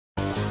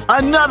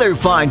Another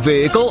fine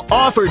vehicle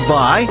offered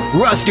by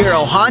Russ,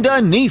 Darrow, Honda,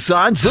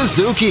 Nissan,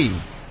 Suzuki.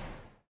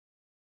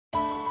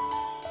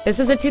 This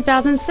is a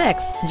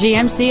 2006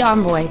 GMC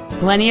Envoy.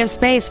 Plenty of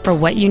space for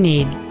what you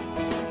need.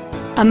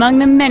 Among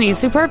the many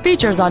superb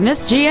features on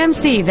this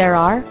GMC there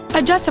are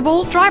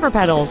adjustable driver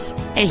pedals,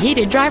 a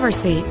heated driver's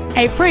seat,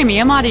 a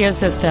premium audio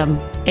system,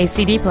 a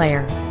CD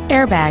player,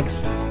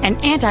 airbags, an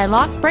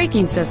anti-lock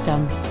braking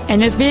system,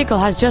 and this vehicle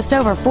has just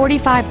over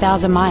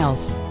 45,000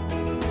 miles.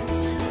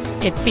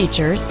 It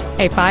features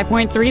a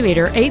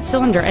 5.3-liter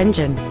 8-cylinder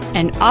engine,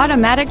 an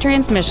automatic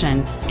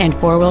transmission, and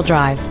 4-wheel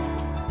drive.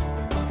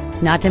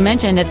 Not to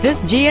mention that this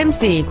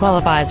GMC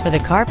qualifies for the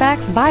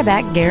Carfax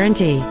buyback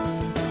guarantee.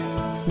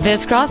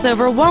 This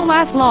crossover won't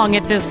last long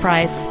at this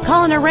price.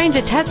 Call and arrange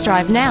a test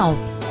drive now.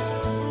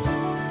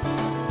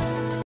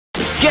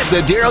 Get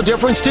the Darrow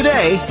difference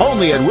today,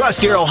 only at Russ,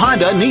 Darrow,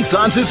 Honda,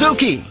 Nissan,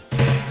 Suzuki.